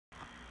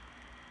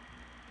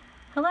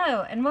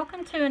Hello and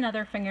welcome to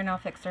another Fingernail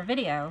Fixer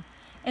video.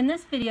 In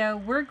this video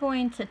we're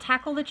going to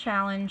tackle the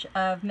challenge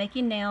of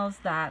making nails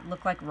that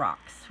look like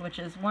rocks, which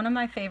is one of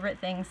my favorite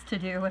things to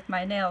do with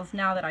my nails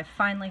now that I've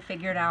finally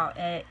figured out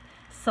a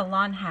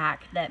salon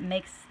hack that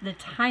makes the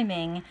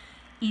timing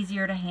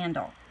easier to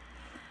handle.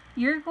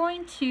 You're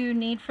going to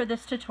need for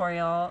this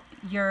tutorial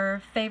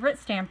your favorite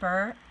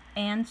stamper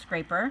and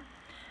scraper,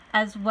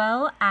 as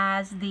well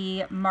as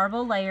the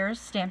Marble Layers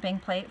stamping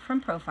plate from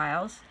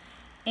Profiles,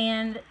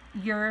 and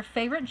your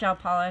favorite gel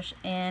polish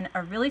in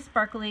a really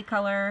sparkly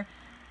color,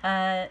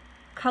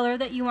 color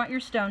that you want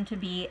your stone to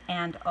be,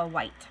 and a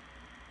white.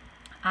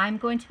 I'm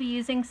going to be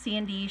using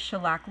C&D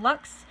Shellac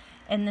Luxe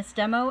in this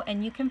demo,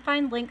 and you can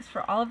find links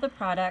for all of the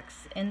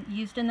products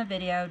used in the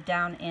video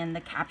down in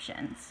the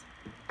captions.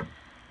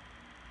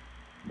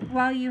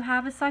 While you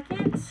have a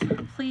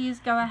second, please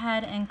go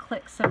ahead and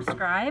click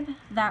subscribe.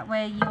 That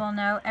way you will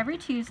know every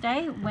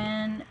Tuesday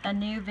when a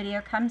new video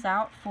comes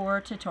out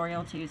for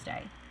Tutorial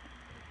Tuesday.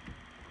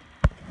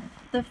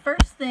 The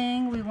first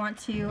thing we want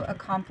to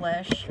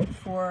accomplish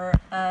for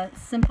a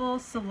simple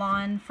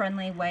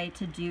salon-friendly way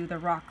to do the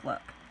rock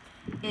look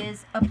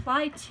is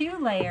apply 2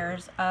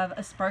 layers of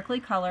a sparkly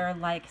color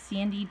like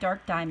C&D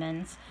Dark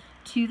Diamonds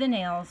to the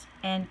nails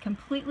and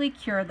completely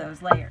cure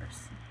those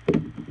layers.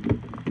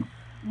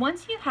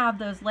 Once you have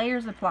those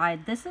layers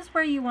applied, this is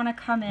where you want to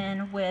come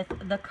in with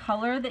the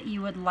color that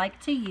you would like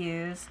to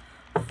use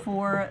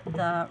for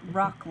the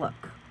rock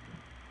look.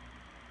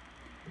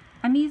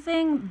 I'm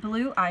using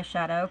blue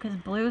eyeshadow because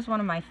blue is one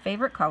of my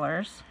favorite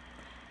colors.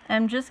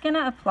 I'm just going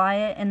to apply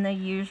it in the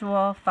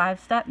usual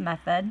 5-step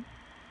method.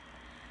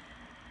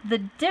 The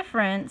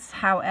difference,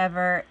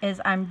 however,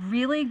 is I'm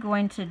really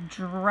going to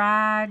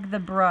drag the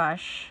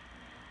brush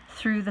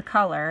through the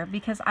color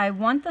because I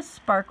want the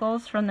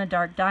sparkles from the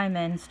dark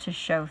diamonds to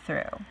show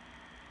through.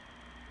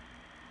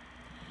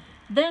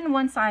 Then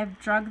once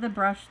I've dragged the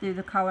brush through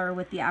the color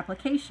with the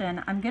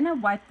application, I'm going to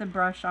wipe the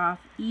brush off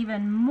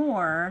even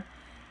more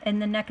in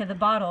the neck of the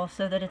bottle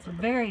so that it's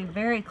very,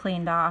 very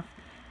cleaned off,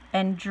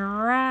 and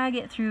drag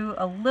it through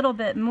a little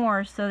bit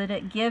more so that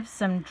it gives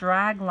some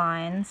drag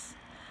lines,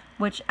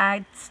 which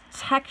adds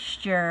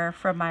texture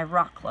for my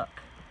rock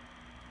look.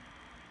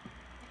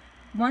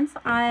 Once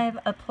I've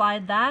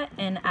applied that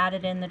and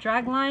added in the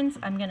drag lines,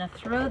 I'm going to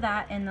throw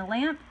that in the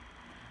lamp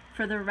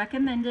for the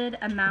recommended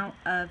amount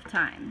of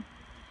time.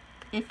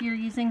 If you're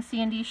using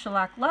C&D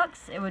Shellac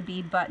Luxe, it would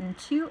be button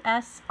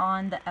 2S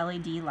on the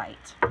LED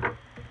light.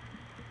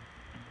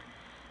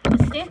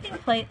 The stamping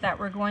plate that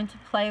we're going to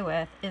play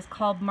with is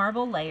called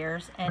Marble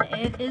Layers, and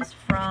it is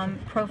from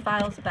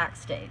Profiles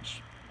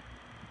Backstage.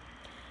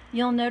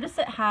 You'll notice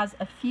it has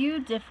a few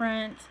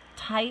different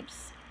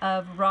types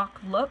of rock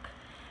look,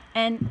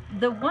 and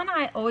the one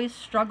I always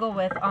struggle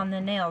with on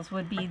the nails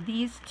would be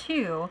these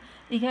two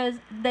because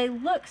they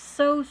look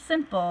so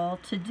simple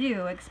to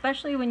do,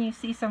 especially when you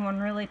see someone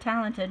really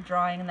talented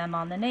drawing them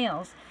on the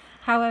nails.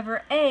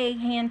 However, A,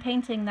 hand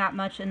painting that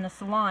much in the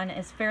salon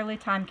is fairly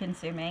time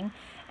consuming,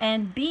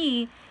 and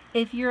B,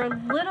 if you're a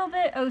little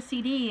bit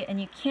OCD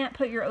and you can't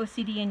put your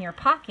OCD in your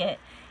pocket,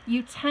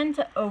 you tend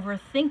to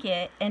overthink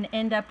it and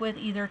end up with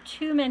either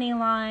too many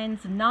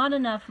lines, not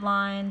enough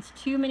lines,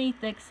 too many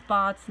thick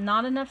spots,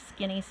 not enough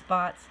skinny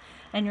spots,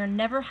 and you're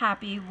never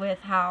happy with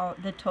how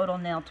the total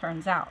nail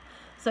turns out.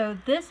 So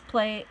this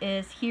plate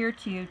is here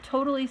to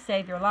totally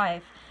save your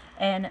life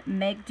and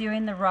make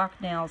doing the rock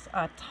nails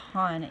a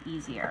ton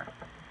easier.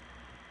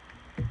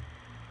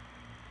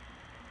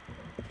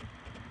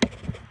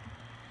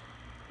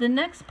 The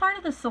next part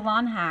of the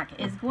salon hack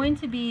is going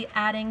to be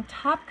adding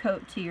top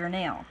coat to your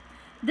nail.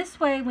 This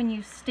way, when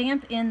you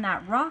stamp in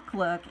that rock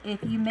look,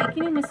 if you make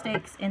any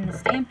mistakes in the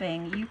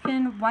stamping, you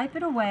can wipe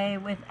it away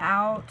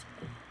without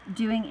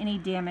doing any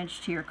damage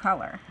to your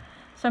color.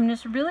 So I'm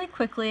just really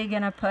quickly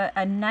going to put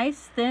a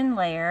nice thin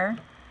layer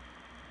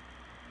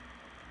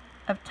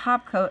of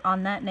top coat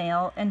on that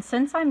nail, and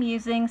since I'm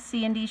using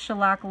C&D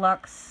Shellac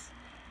Luxe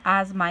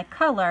as my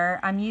color,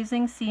 I'm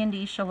using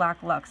C&D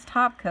Shellac Luxe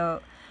top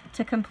coat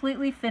to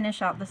completely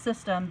finish out the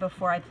system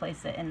before I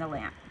place it in the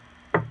lamp.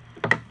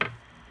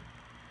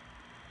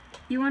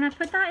 You want to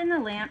put that in the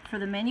lamp for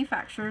the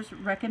manufacturer's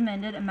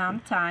recommended amount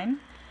of time.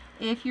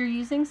 If you're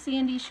using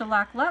C&D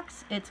Shellac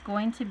Luxe, it's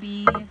going to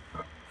be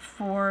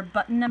for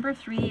button number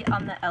 3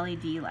 on the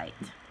LED light.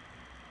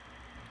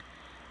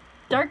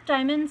 Dark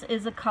Diamonds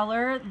is a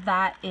color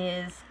that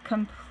is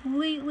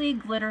completely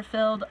glitter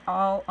filled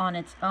all on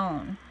its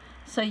own.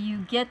 So you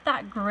get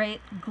that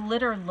great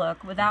glitter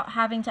look without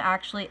having to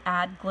actually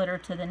add glitter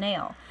to the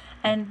nail.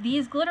 And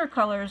these glitter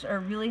colors are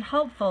really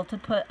helpful to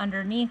put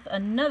underneath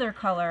another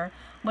color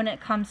when it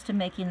comes to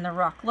making the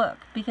rock look,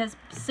 because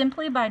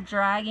simply by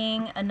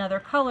dragging another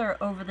color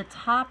over the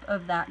top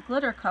of that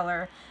glitter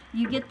color,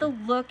 you get the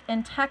look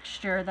and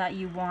texture that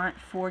you want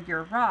for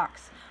your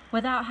rocks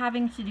without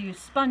having to do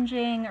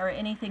sponging or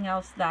anything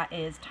else that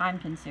is time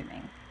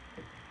consuming.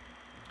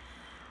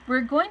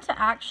 We're going to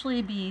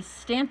actually be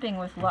stamping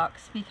with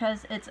Luxe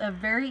because it's a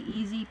very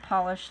easy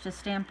polish to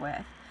stamp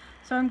with.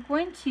 So I'm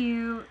going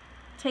to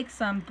take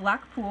some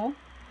black pool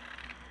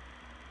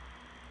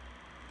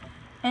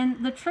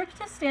And the trick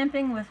to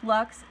stamping with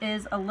Luxe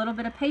is a little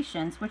bit of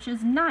patience, which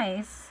is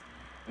nice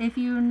if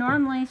you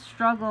normally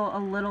struggle a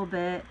little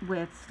bit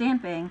with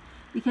stamping,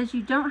 because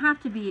you don't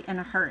have to be in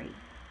a hurry.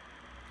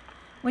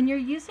 When you're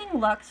using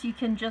Luxe, you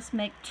can just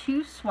make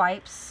 2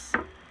 swipes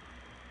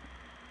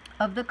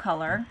of the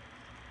color,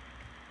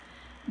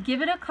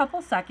 give it a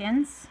couple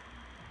seconds,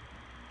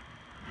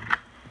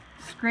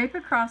 scrape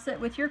across it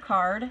with your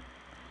card,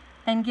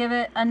 and give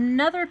it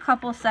another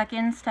couple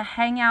seconds to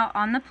hang out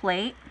on the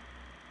plate.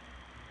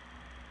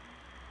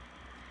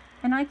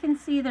 And I can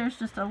see there's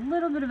just a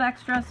little bit of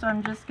extra, so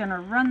I'm just going to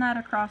run that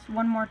across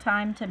one more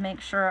time to make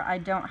sure I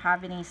don't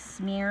have any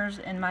smears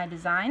in my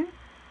design.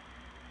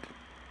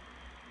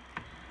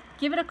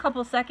 Give it a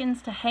couple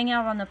seconds to hang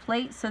out on the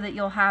plate so that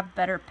you'll have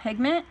better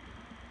pigment.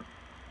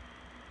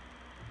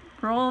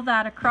 Roll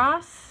that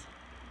across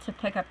to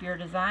pick up your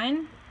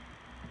design.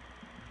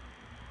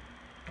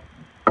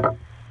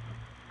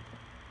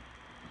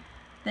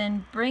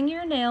 Then bring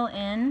your nail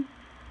in.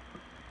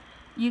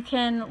 You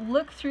can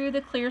look through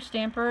the clear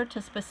stamper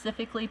to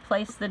specifically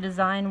place the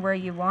design where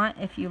you want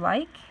if you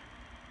like.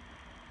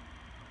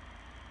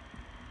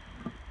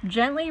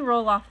 Gently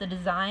roll off the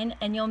design,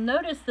 and you'll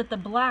notice that the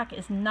black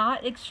is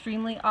not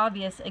extremely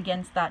obvious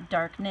against that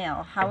dark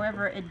nail.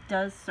 However, it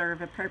does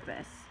serve a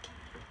purpose.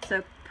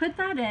 So put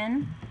that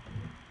in,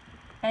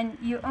 and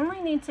you only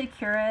need to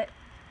cure it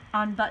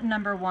on button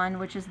number 1,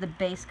 which is the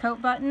base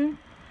coat button,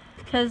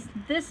 because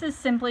this is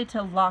simply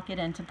to lock it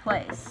into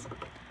place.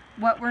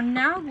 What we're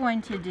now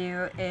going to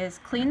do is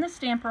clean the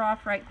stamper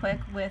off right quick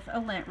with a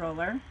lint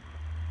roller,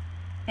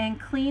 and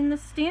clean the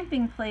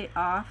stamping plate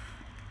off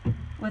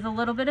with a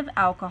little bit of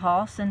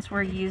alcohol, since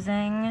we're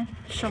using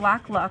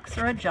shellac Luxe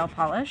or a gel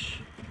polish.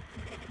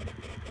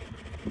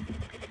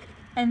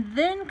 And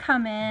then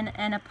come in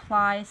and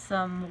apply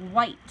some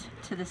white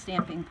to the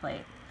stamping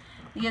plate,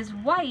 because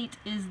white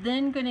is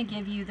then going to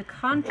give you the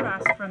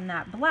contrast from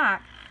that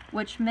black,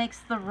 which makes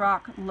the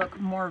rock look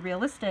more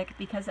realistic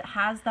because it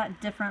has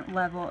that different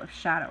level of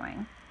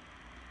shadowing.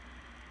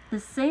 The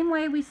same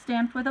way we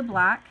stamped with a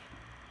black,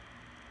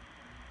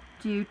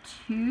 do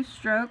 2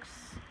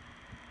 strokes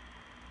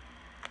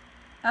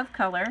of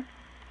color.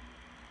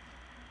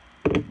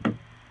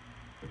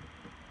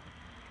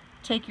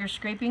 Take your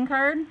scraping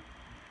card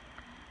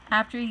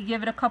after you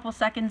give it a couple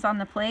seconds on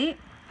the plate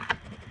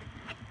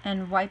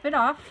and wipe it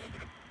off.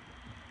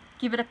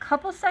 Give it a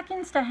couple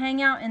seconds to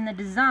hang out in the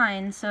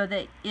design so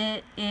that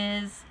it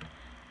is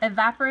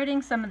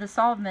evaporating some of the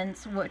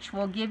solvents, which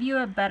will give you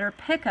a better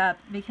pickup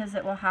because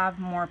it will have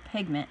more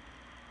pigment.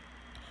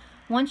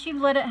 Once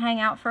you've let it hang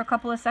out for a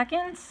couple of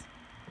seconds,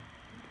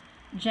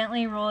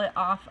 gently roll it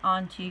off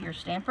onto your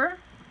stamper.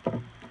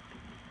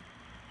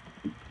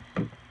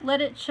 Let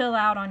it chill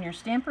out on your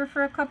stamper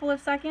for a couple of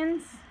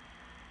seconds,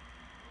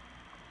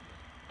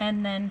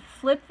 and then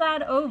flip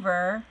that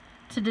over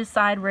to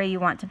decide where you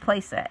want to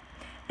place it.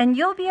 And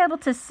you'll be able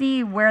to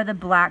see where the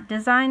black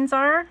designs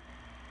are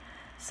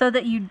so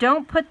that you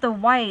don't put the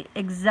white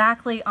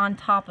exactly on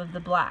top of the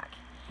black.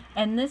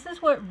 And this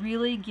is what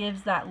really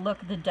gives that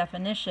look the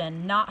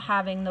definition, not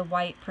having the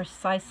white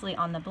precisely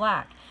on the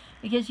black,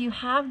 because you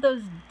have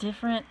those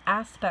different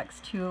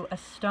aspects to a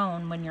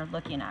stone when you're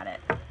looking at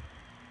it.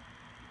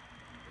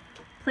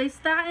 Place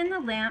that in the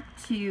lamp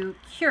to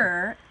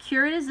cure.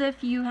 Cure it as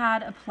if you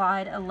had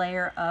applied a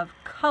layer of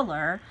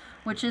color,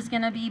 which is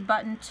going to be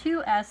button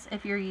 2S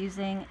if you're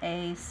using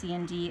a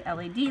C&D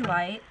LED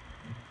light.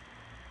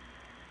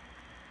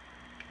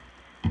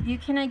 You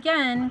can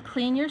again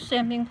clean your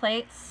stamping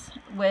plates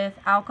with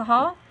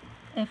alcohol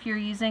if you're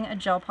using a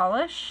gel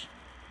polish.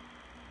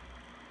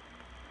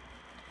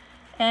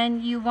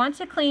 And you want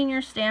to clean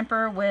your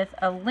stamper with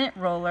a lint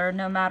roller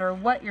no matter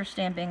what you're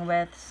stamping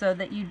with, so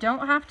that you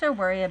don't have to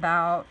worry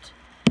about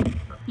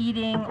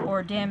eating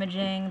or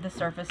damaging the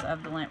surface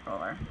of the lint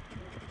roller.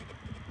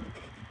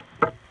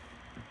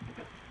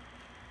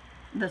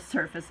 The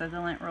surface of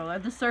the lint roller,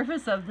 the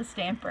surface of the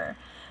stamper.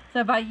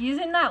 So by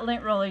using that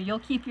lint roller, you'll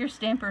keep your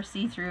stamper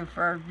see-through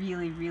for a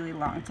really, really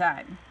long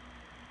time.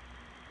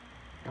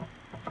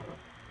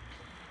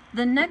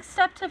 The next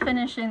step to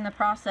finishing the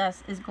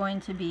process is going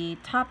to be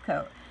top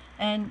coat,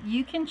 and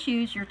you can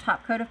choose your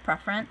top coat of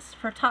preference.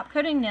 For top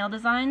coating nail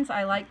designs,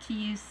 I like to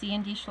use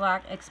C&D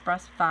Shellac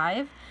Express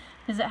 5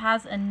 because it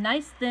has a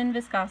nice thin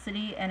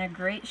viscosity and a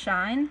great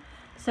shine,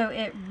 so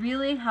it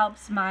really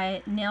helps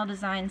my nail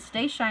design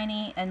stay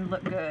shiny and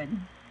look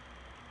good.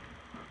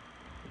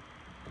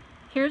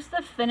 Here's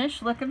the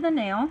finished look of the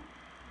nail.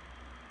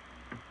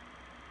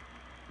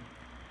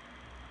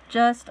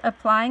 Just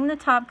applying the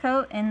top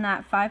coat in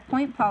that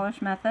 5-point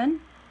polish method.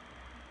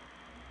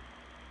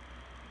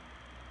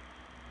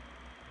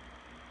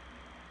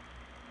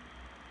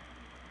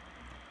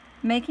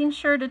 Making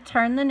sure to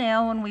turn the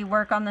nail when we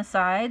work on the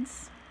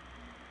sides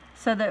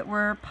so that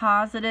we're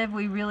positive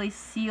we really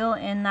seal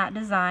in that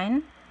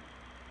design.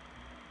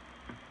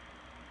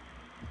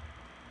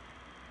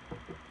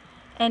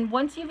 And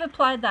once you've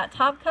applied that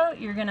top coat,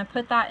 you're going to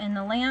put that in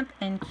the lamp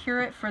and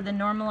cure it for the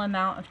normal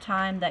amount of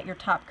time that your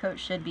top coat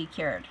should be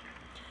cured.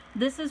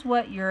 this is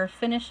what your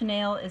finished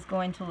nail is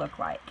going to look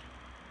like.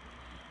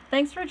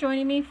 Thanks for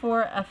joining me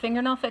for a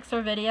fingernail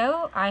fixer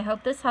video. I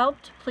hope this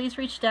helped. Please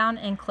reach down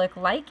and click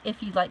like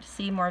if you'd like to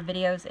see more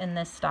videos in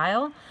this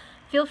style.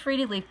 Feel free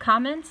to leave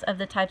comments of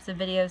the types of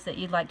videos that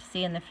you'd like to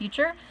see in the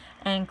future,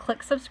 and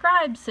click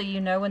subscribe so you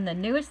know when the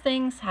newest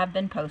things have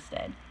been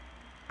posted.